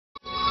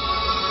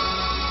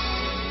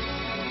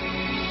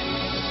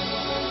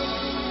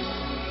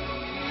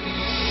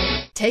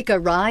Take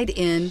a ride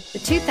in the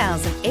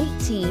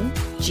 2018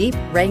 Jeep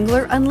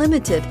Wrangler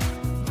Unlimited.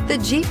 The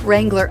Jeep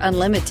Wrangler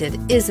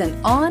Unlimited is an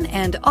on-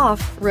 and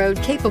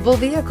off-road capable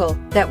vehicle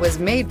that was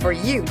made for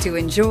you to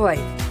enjoy.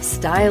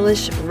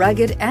 Stylish,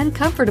 rugged, and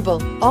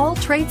comfortable, all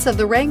traits of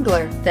the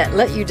Wrangler that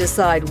let you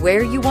decide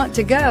where you want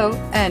to go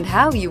and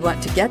how you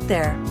want to get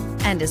there,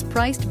 and is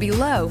priced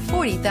below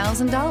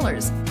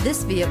 $40,000.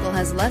 This vehicle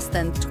has less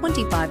than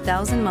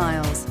 25,000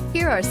 miles.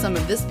 Here are some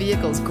of this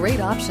vehicle's great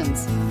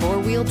options: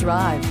 four-wheel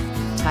drive,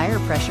 tire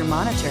pressure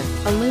monitor,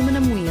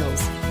 aluminum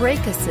wheels,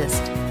 brake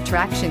assist,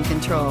 traction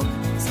control,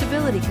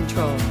 stability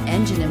control,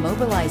 engine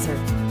immobilizer,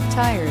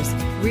 tires,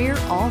 rear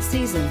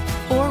all-season,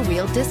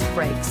 four-wheel disc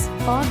brakes,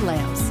 fog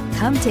lamps.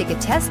 Come take a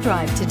test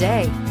drive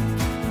today.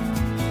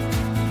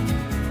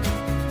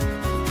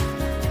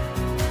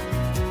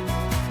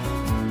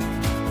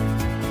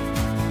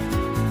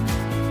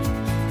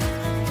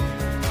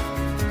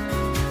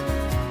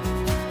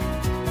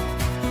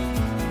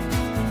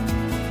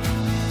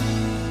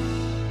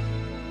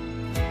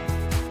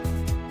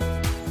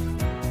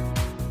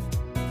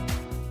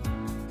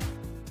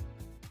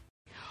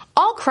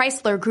 All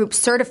Chrysler Group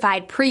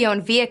certified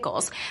pre-owned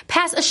vehicles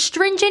pass a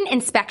stringent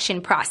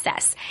inspection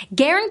process,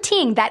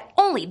 guaranteeing that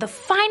only the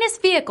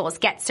finest vehicles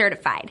get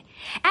certified.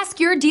 Ask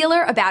your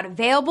dealer about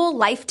available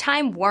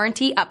lifetime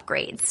warranty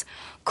upgrades.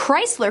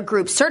 Chrysler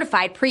Group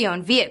certified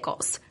pre-owned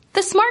vehicles,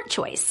 the smart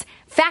choice,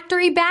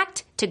 factory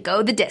backed to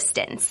go the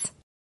distance.